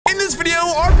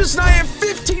Arpus and I have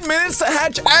 15 minutes to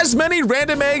hatch as many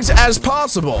random eggs as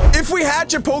possible. If we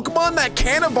hatch a Pokemon that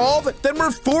can evolve, then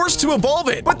we're forced to evolve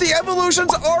it. But the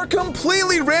evolutions are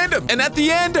completely random, and at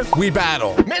the end, we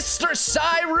battle. Mr.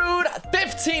 Sirud,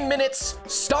 15 minutes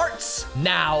starts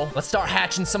now. Let's start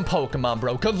hatching some Pokemon,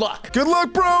 bro. Good luck. Good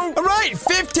luck, bro. All right,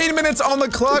 15 minutes on the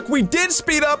clock. We did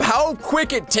speed up how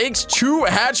quick it takes to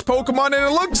hatch Pokemon, and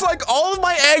it looks like all of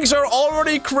my eggs are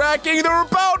already cracking. They're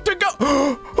about to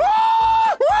go.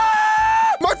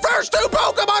 My first 2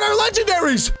 Pokemon are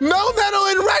legendaries!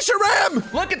 Melmetal and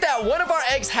Reshiram! Look at that. One of our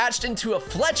eggs hatched into a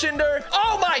Fletchinder.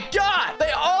 Oh my god!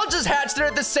 They all just hatched there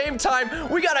at the same time.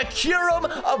 We got a Kyurem,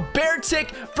 a Beartic,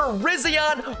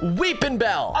 Virizion,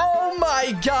 Weepinbell. Oh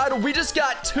my god, we just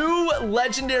got 2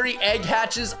 legendary egg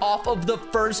hatches off of the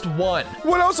first one.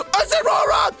 What else? A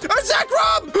Zerora! A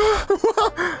Zekrom!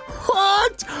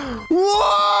 What?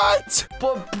 What?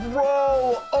 But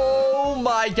bro, oh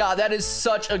my god, that is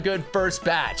such a good first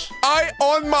batch.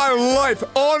 On my life,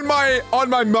 on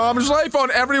my mom's life,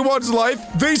 on everyone's life,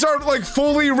 these are like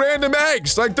fully random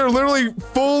eggs. Like they're literally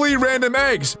fully random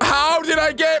eggs. How did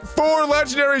I get 4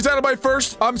 legendaries out of my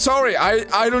first? I'm sorry,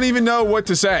 I don't even know what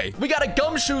to say. We got a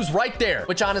Gumshoes right there,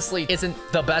 which honestly isn't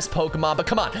the best Pokemon, but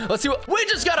come on, let's see what, we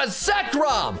just got a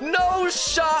Zekrom. No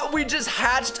shot, we just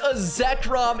hatched a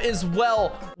Zekrom as well.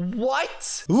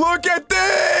 What? Look at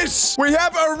this! We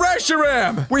have a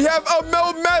Reshiram, we have a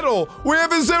Melmetal, we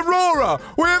have a Zerora,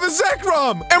 we have a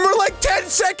Zekrom, and we're like 10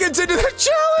 seconds into the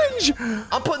challenge!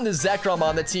 I'm putting the Zekrom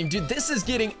on the team, dude. This is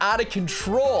getting out of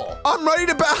control. I'm ready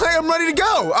to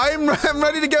go. I'm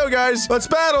ready to go, guys. Let's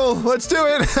battle. Let's do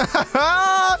it.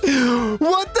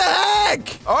 What the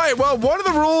heck? All right, well, one of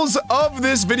the rules of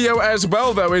this video as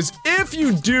well, though, is if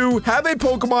you do have a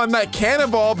Pokemon that can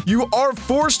evolve, you are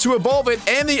forced to evolve it,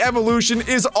 and the evolution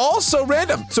is also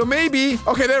random. So maybe,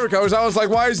 okay, there it goes. I was like,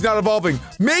 why is it not evolving?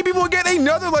 Maybe we'll get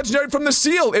another legendary from the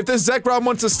seal. If this Zekrom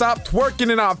wants to stop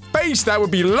twerking in our face, that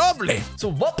would be lovely. So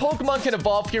what Pokemon can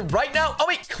evolve here right now? Oh,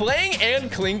 wait, Clang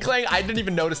and Klinklang. I didn't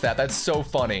even notice that. That's so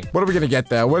funny. What are we gonna get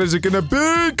there? What is it gonna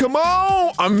be? Come on,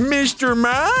 a Mr.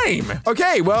 Mime.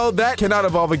 Okay, well, that cannot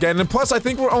evolve again. And plus, I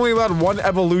think we're only allowed 1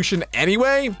 evolution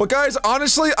anyway. But guys,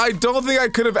 honestly, I don't think I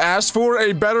could have asked for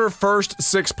a better first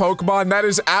 6 Pokemon. That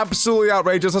is absolutely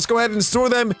outrageous. Let's go ahead and store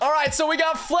them. All right, so we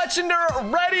got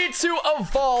Fletchinder ready to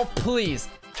evolve, please.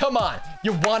 Come on,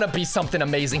 you want to be something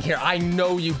amazing here. I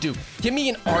know you do. Give me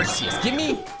an Arceus. Give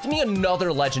me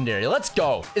another legendary. Let's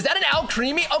go. Is that an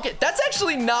Alcremie? Okay, that's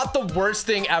actually not the worst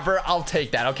thing ever. I'll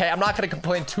take that, okay? I'm not going to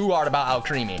complain too hard about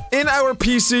Alcremie. In our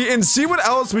PC and see what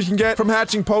else we can get from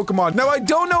hatching Pokemon. Now, I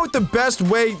don't know what the best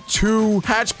way to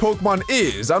hatch Pokemon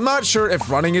is. I'm not sure if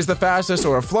running is the fastest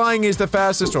or if flying is the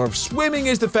fastest or if swimming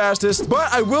is the fastest,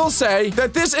 but I will say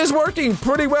that this is working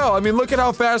pretty well. I mean, look at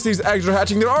how fast these eggs are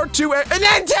hatching. There are 2 eggs. And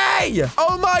then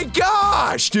oh my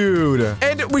gosh, dude.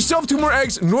 And we still have 2 more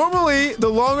eggs. Normally, the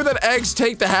longer that eggs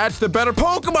take to hatch, the better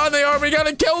Pokemon they are. We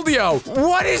gotta kill Dio.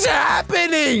 What is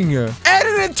happening? And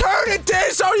an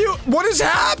Eternatus, what is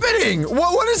happening?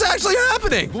 What is actually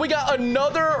happening? We got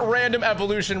another random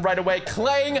evolution right away.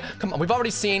 Clang, come on, we've already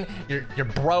seen your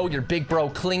big bro,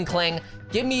 Klinklang.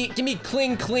 Give me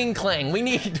Kling. We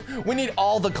need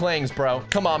all the Clangs, bro.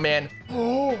 Come on, man.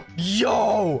 Oh,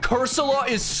 yo, Cursula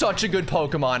is such a good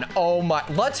Pokemon. Oh my,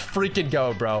 let's freaking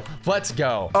go, bro. Let's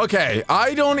go. Okay,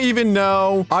 I don't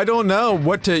know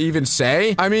what to even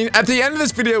say. I mean, at the end of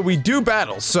this video, we do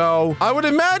battle, so I would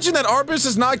imagine that Arpus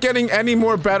is not getting any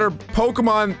more better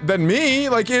Pokemon than me.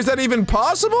 Like, is that even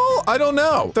possible? I don't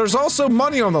know. There's also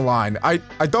money on the line. I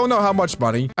don't know how much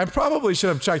money. I probably should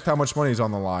have checked how much money is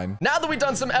on the line. Now that we've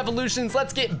done some evolutions,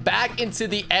 let's get back into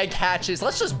the egg hatches.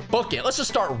 Let's just book it. Let's just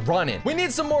start running. We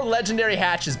need some more legendary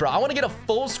hatches, bro. I want to get a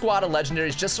full squad of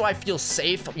legendaries just so I feel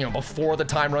safe, you know, before the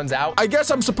time runs out. I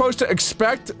guess I'm supposed to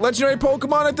expect legendary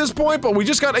Pokemon at this point, but we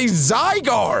just got a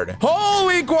Zygarde.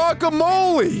 Holy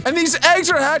guacamole. And these eggs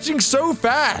are hatching so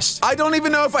fast. I don't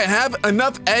even know if I have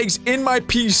enough eggs in my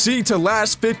PC to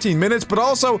last 15 minutes, but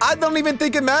also I don't even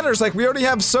think it matters. Like, we already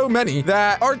have so many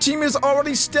that our team is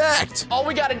already stacked. Oh,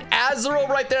 we got an Azurill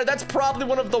right there. That's probably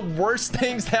one of the worst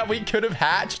things that we could have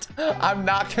hatched. I'm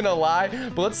not gonna lie,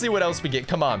 but let's see what else we get.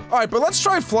 Come on. All right, but let's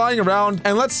try flying around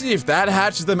and let's see if that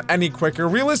hatches them any quicker.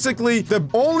 Realistically, the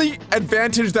only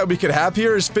advantage that we could have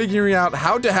here is figuring out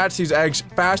how to hatch these eggs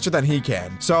faster than he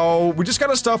can. So we just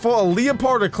got a Stuffle, a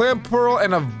Leopard, a Clamperl,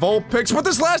 and a Vulpix. But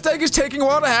this last egg is taking a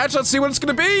while to hatch. Let's see what it's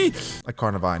gonna be. A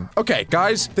Carnivine. Okay,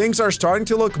 guys, things are starting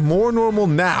to look more normal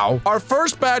now. Our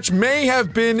first batch may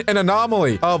have been an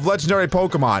anomaly of legendary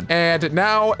Pokemon, and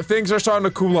now things are starting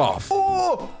to cool off.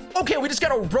 Oh, Okay, we just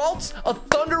got a Ralt, a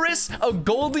Thundurus, a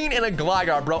Goldeen, and a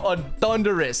Gligar, bro. A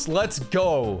Thundurus. Let's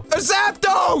go. A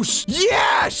Zapdos!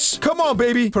 Yes! Come on,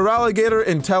 baby. Feraligatr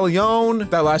and Teleon.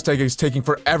 That last egg is taking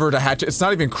forever to hatch. It's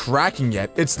not even cracking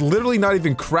yet. It's literally not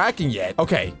even cracking yet.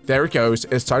 Okay, there it goes.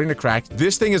 It's starting to crack.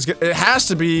 This thing is, it has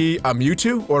to be a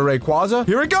Mewtwo or a Rayquaza.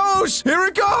 Here it goes! Here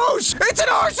it goes! It's an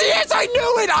Arceus! I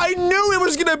knew it! I knew it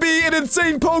was gonna be an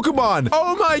insane Pokemon.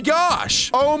 Oh my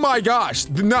gosh. Oh my gosh.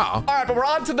 No. All right, but we're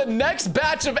on to the next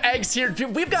batch of eggs here.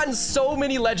 Dude, we've gotten so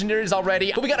many legendaries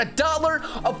already. We got a Dottler,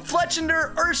 a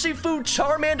Fletchinder, Urshifu,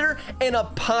 Charmander, and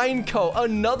a Pineco.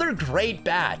 Another great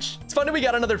batch. It's funny we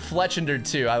got another Fletchinder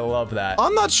too. I love that.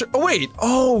 I'm not sure. Oh, wait.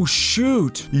 Oh,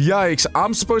 shoot. Yikes.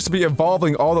 I'm supposed to be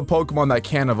evolving all the Pokemon that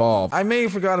can evolve. I may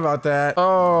have forgot about that.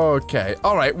 Okay.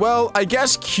 All right. Well, I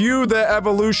guess cue the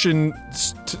evolution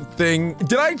thing.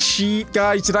 Did I cheat,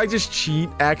 guys? Did I just cheat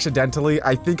accidentally?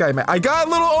 I think I got a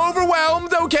little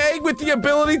overwhelmed, okay, with the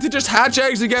ability to just hatch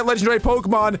eggs and get legendary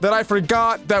Pokemon that I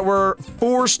forgot that we're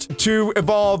forced to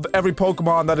evolve every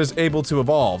Pokemon that is able to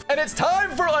evolve. And it's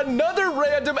time for another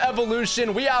random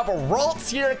evolution. We have Ralts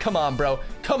here. Come on, bro.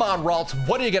 Come on, Ralts.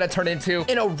 What are you gonna turn into?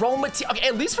 An Aromatisse. Okay,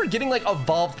 at least we're getting like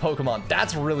evolved Pokemon.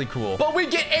 That's really cool. But we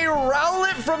get a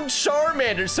Rowlet from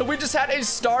Charmander. So we just had a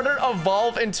starter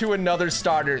evolve into another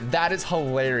starter. That is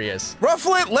hilarious.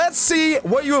 Rufflet, let's see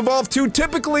what you evolve to.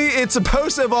 Typically, it's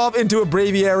supposed to evolve into a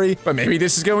Braviary, but maybe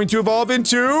this is going to evolve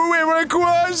into a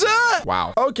Rayquaza.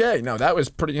 Wow. Okay, no, that was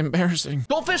pretty embarrassing.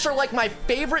 Goldfish are like my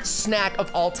favorite snack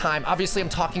of all time. Obviously, I'm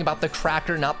talking about the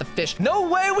cracker, not the fish. No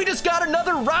way, we just got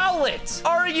another Rowlet.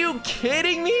 Are you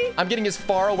kidding me? I'm getting as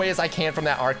far away as I can from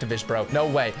that Arctovish, bro. No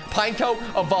way. Pineco,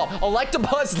 evolve.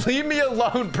 Electabuzz, leave me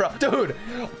alone, bro. Dude,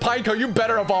 Pineco, you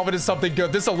better evolve into something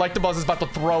good. This Electabuzz is about to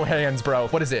throw hands, bro.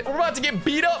 What is it? We're about to get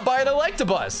beat up by an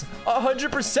Electabuzz.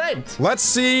 100%. Let's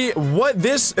see what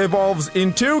this evolves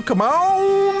into. Come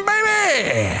on,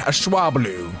 baby. A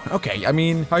Swablu. Okay, I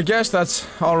mean, I guess that's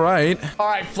all right. All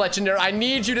right, Fletchinder, I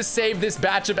need you to save this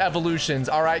batch of evolutions.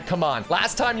 All right, come on.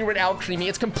 Last time you were an Alcremie.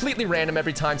 It's completely random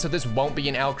every time, so this won't be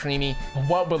an Alcremie.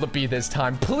 What will it be this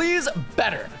time? Please,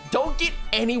 better. Don't get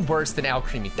any worse than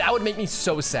Alcremie. That would make me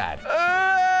so sad.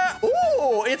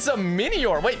 Ooh, it's a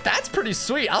Minior. Wait, that's pretty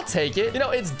sweet. I'll take it. You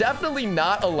know, it's definitely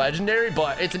not a legendary,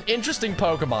 but it's an interesting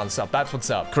Pokemon stuff. That's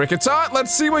what's up. Kricketot,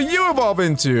 let's see what you evolve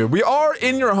into. We are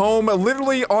in your home,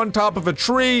 literally on top of a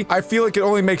tree. I feel like it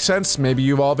only makes sense. Maybe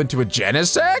you evolve into a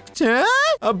Genesect? Huh?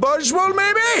 A Buzzwole,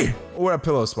 maybe? Or a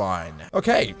Pillow-Spine.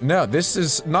 Okay, no, this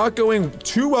is not going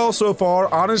too well so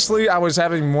far. Honestly, I was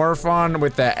having more fun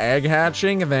with the egg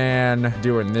hatching than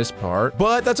doing this part,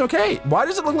 but that's okay. Why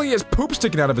does it look like he has poop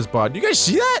sticking out of his butt? You guys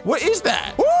see that? What is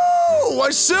that? Woo! A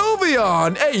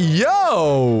Sylveon! Hey,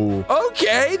 yo!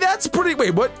 Okay, that's pretty...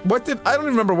 Wait, what did... I don't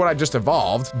even remember what I just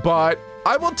evolved, but...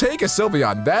 I will take a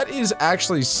Sylveon. That is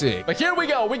actually sick. But here we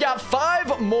go. We got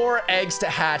 5 more eggs to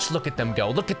hatch. Look at them go.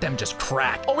 Look at them just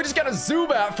crack. Oh, we just got a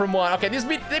Zubat from one. Okay,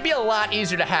 they'd be a lot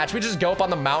easier to hatch. We just go up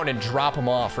on the mountain and drop them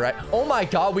off, right? Oh my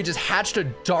God, we just hatched a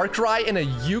Darkrai and a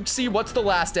Uxie. What's the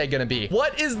last egg gonna be?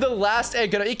 What is the last egg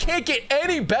gonna... It can't get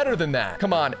any better than that.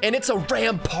 Come on. And it's a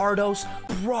Rampardos.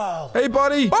 Bro. Hey,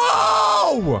 buddy.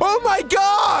 Oh! Oh my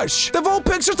gosh! The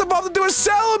Vulpix just evolved into a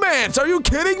Salamence. Are you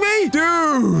kidding me?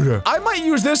 Dude. I might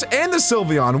use this and the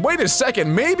Sylveon. Wait a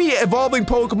second. Maybe evolving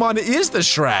Pokemon is the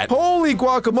Shrat. Holy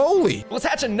guacamole. Let's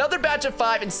hatch another batch of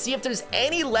 5 and see if there's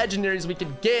any legendaries we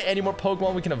can get, any more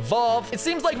Pokemon we can evolve. It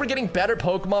seems like we're getting better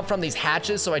Pokemon from these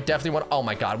hatches, so I definitely want... Oh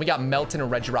my God, we got Melton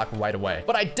and Regirock right away.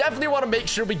 But I definitely want to make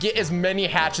sure we get as many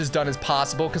hatches done as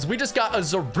possible because we just got a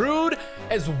Sirud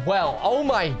as well. Oh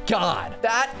my God.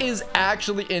 That is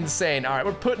actually insane. All right,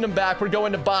 we're putting them back. We're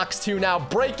going to box 2 now,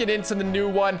 breaking into the new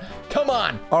one. Come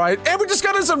on. All right, and we just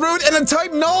got a Sirud and a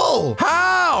type null.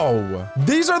 How?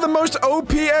 These are the most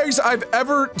OP eggs I've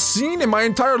ever seen in my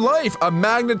entire life. A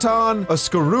Magneton, a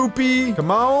Skorupi. Come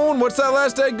on, what's that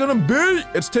last egg gonna be?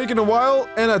 It's taking a while,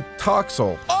 and a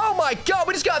Toxel. Oh my God,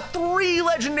 we just got 3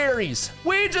 legendaries.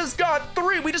 We just got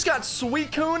 3. We just got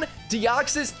Suicune,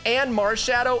 Deoxys, and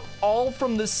Marshadow, all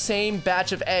from the same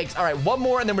batch of eggs. All right, one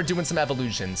more, and then we're doing some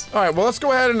evolutions. All right, well, let's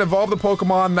go ahead and evolve the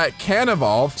Pokemon that can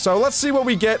evolve. So let's see what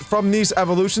we get from these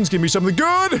evolutions. Give me something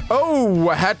good. Oh,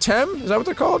 a Hatem? Is that what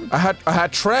they're called? A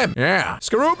Hatrem. Yeah.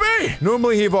 Skorupi.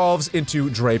 Normally he evolves into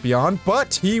Drapion,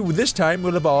 but he this time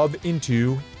will evolve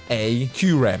into a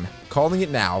Qrem. Calling it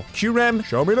now. Qrem,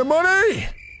 show me the money.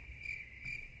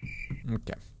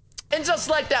 Okay. And just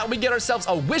like that, we get ourselves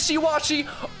a Wishy-Washy,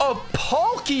 a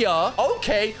Palkia,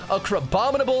 okay, a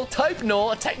Crabominable, type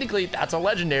Null. Technically, that's a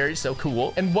legendary, so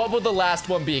cool. And what will the last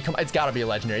one be? Come, it's gotta be a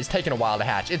legendary. It's taking a while to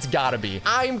hatch. It's gotta be.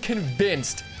 I'm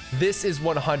convinced This is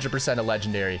 100% a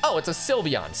legendary. Oh, it's a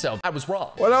Sylveon, so I was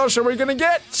wrong. What else are we gonna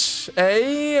get?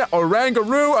 A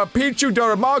Oranguru, a Pichu,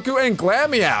 Darumaka, and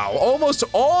Glameow. Almost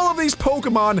all of these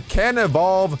Pokemon can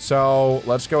evolve, so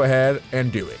let's go ahead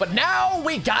and do it. But now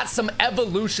we got some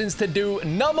evolutions to do.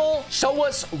 Nummel, show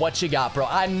us what you got, bro.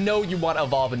 I know you want to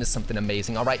evolve into something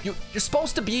amazing. All right, you're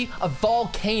supposed to be a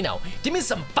volcano. Give me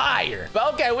some fire.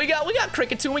 But okay, we got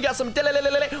Cricketune. We got some.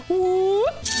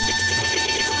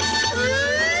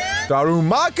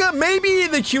 Darumaka may be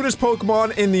the cutest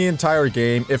Pokemon in the entire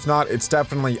game. If not, it's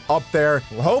definitely up there.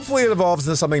 Well, hopefully it evolves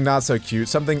into something not so cute,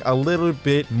 something a little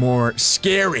bit more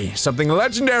scary, something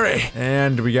legendary.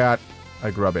 And we got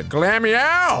a Grubbin.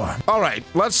 Glameow! All right,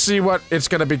 let's see what it's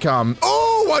gonna become.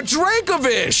 Oh, a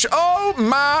Dracovish! Oh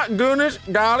my goodness,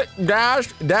 got it, gosh,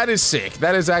 that is sick.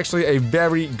 That is actually a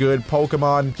very good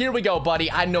Pokemon. Here we go, buddy.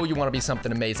 I know you want to be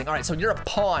something amazing. All right, so you're a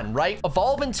pawn, right?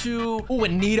 Evolve into, ooh, a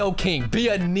Nidoking. Be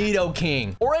a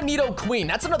Nidoking. Or a Nidoqueen.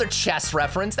 That's another chess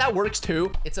reference. That works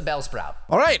too. It's a Bellsprout.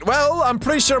 All right, well, I'm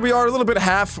pretty sure we are a little bit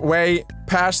halfway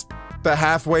past the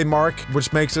halfway mark,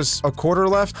 which makes us a quarter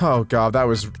left. Oh god, that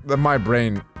was my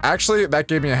brain. Actually, that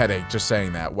gave me a headache just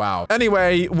saying that. Wow.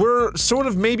 Anyway, we're sort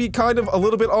of maybe kind of a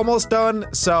little bit almost done.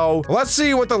 So let's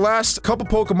see what the last couple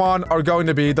Pokemon are going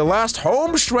to be. The last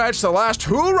home stretch, the last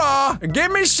hoorah.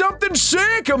 Give me something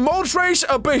sick. A Moltres,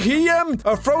 a Beheeyem,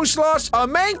 a Froslosh, a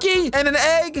Mankey, and an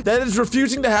egg that is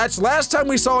refusing to hatch. Last time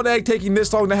we saw an egg taking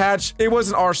this long to hatch, it was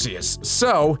an Arceus.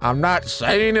 So I'm not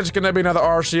saying it's going to be another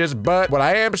Arceus, but what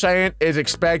I am saying is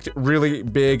expect really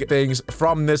big things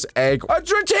from this egg. A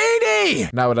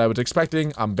Dratini! Now, what I was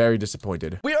expecting, I'm very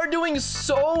disappointed. We are doing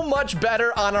so much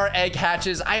better on our egg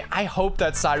hatches. I hope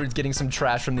that Sirud's getting some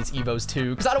trash from these Evos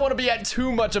too, because I don't want to be at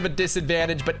too much of a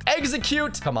disadvantage, but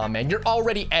execute. Come on, man. You're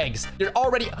already eggs. You're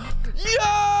already...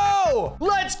 Yo!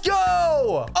 Let's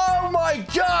go! Oh my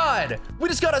god! We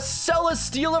just got a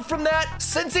Celesteela from that.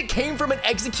 Since it came from an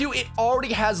execute, it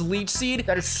already has Leech Seed.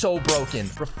 That is so broken.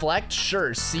 Reflect,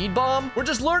 sure. Seed Bomb. We're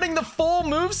just learning the full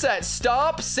moveset.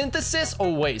 Stop. Synthesis.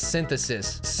 Oh, wait.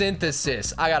 Synthesis.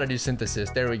 Synthesis. I gotta do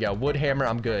synthesis. There we go. Wood Hammer.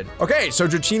 I'm good. Okay, so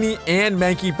Dratini and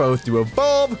Mankey both do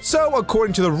evolve. So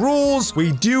according to the rules,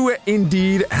 we do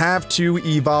indeed have to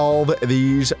evolve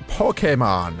these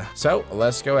Pokemon. So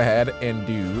let's go ahead and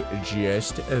do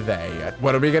just that.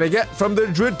 What are we gonna get from the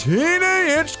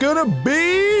Dratini? It's gonna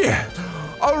be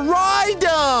a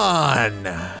Rhydon!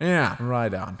 Yeah,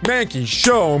 Rhydon. Mankey,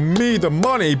 show me the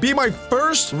money. Be my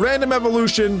first random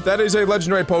evolution. That is a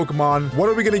legendary Pokemon. What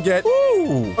are we gonna get?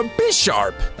 Ooh, a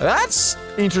Bisharp. That's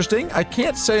interesting. I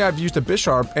can't say I've used a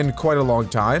Bisharp in quite a long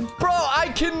time. Bro,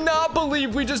 I cannot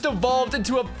believe we just evolved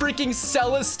into a freaking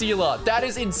Celesteela. That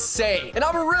is insane. And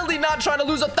I'm really not trying to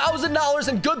lose $1,000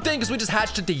 in good thing because we just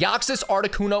hatched a Deoxys,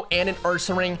 Articuno, and an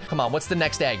Ursaring. Come on, what's the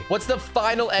next egg? What's the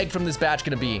final egg from this batch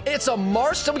gonna be? It's a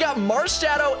So we got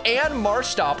Marshadow and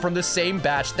Marshtomp from the same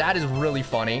batch. That is really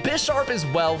funny. Bisharp as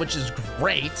well, which is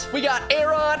great. We got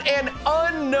Aeron and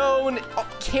Unknown. Oh,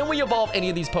 can we evolve any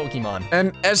of these Pokemon?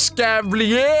 An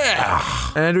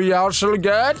Escavalier. And we also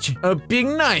got a Big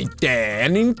Knight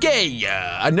and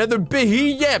Inkea. Another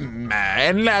Beheeyem.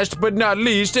 And last but not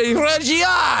least, a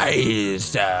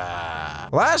Regice.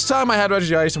 Last time I had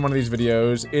Regice in one of these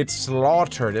videos, it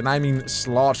slaughtered, and I mean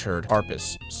slaughtered,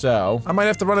 Harpus. So I might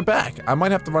have to run it back. I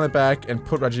might have to run it back and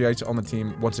put Regice on the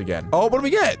team once again. Oh, what do we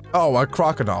get? Oh, a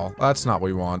Crocodile. That's not what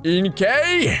we want.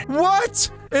 Inkay?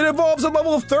 What? It evolves at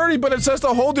level 30, but it says to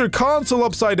hold your console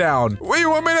upside down. Wait, you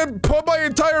want me to put my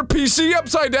entire PC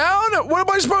upside down? What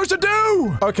am I supposed to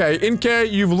do? Okay,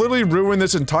 Inkay, you've literally ruined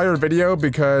this entire video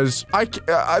because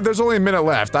there's only a minute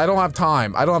left. I don't have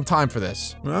time. I don't have time for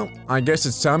this. Well, I guess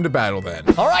it's time to battle then.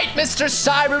 All right, Mr.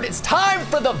 Sirud, it's time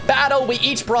for the battle. We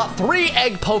each brought 3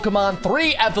 egg Pokemon,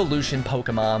 3 evolution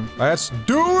Pokemon. Let's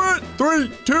do it.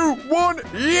 3, 2, 1,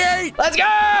 yay! Let's go!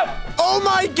 Oh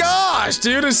my gosh,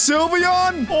 dude, a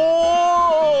Sylveon?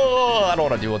 Oh, I don't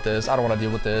want to deal with this. I don't want to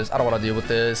deal with this. I don't want to deal with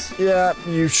this. Yeah,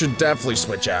 you should definitely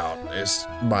switch out, is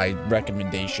my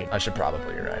recommendation. I should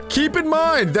probably, you're right. Keep in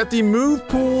mind that the move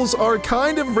pools are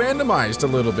kind of randomized a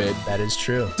little bit. That is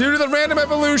true. Due to the random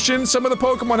evolution, some of the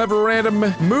Pokemon have random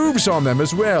moves on them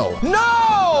as well.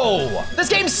 No! This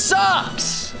game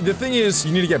sucks! The thing is,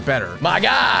 you need to get better. My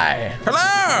guy!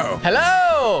 Hello!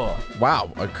 Hello!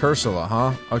 Wow, a Cursula,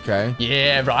 huh? Okay.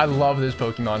 Yeah, bro, I love this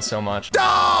Pokemon so much. Die!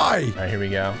 All right, here we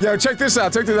go. Yo, check this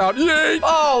out, Yay!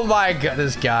 Oh my god,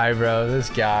 this guy, bro, this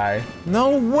guy.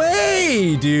 No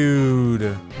way,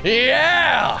 dude.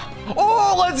 Yeah!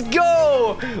 Oh, let's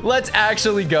go! Let's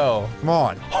actually go. Come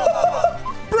on.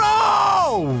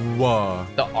 Bro!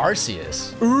 The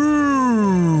Arceus.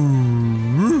 Ooh.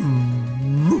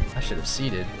 should have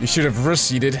seeded. You should have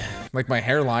receded, like my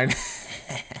hairline.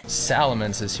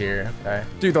 Salamence is here. Okay.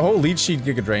 Dude, the whole leech sheet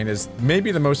Giga Drain is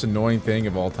maybe the most annoying thing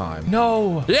of all time.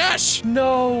 No. Yes!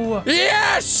 No.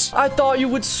 Yes! I thought you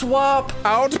would swap.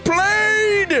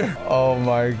 Outplayed! Oh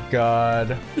my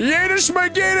god. Yatus my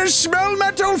Gatus smell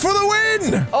metal for the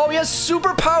win! Oh, he has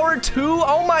superpower too?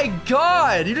 Oh my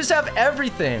god. You just have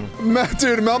everything.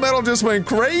 Dude, Melmetal just went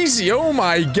crazy. Oh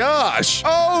my gosh.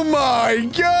 Oh my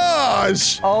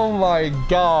gosh. Oh my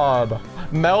god.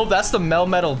 That's the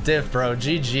Melmetal diff, bro.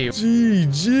 GG.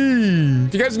 GG.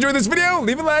 If you guys enjoyed this video,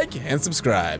 leave a like and subscribe.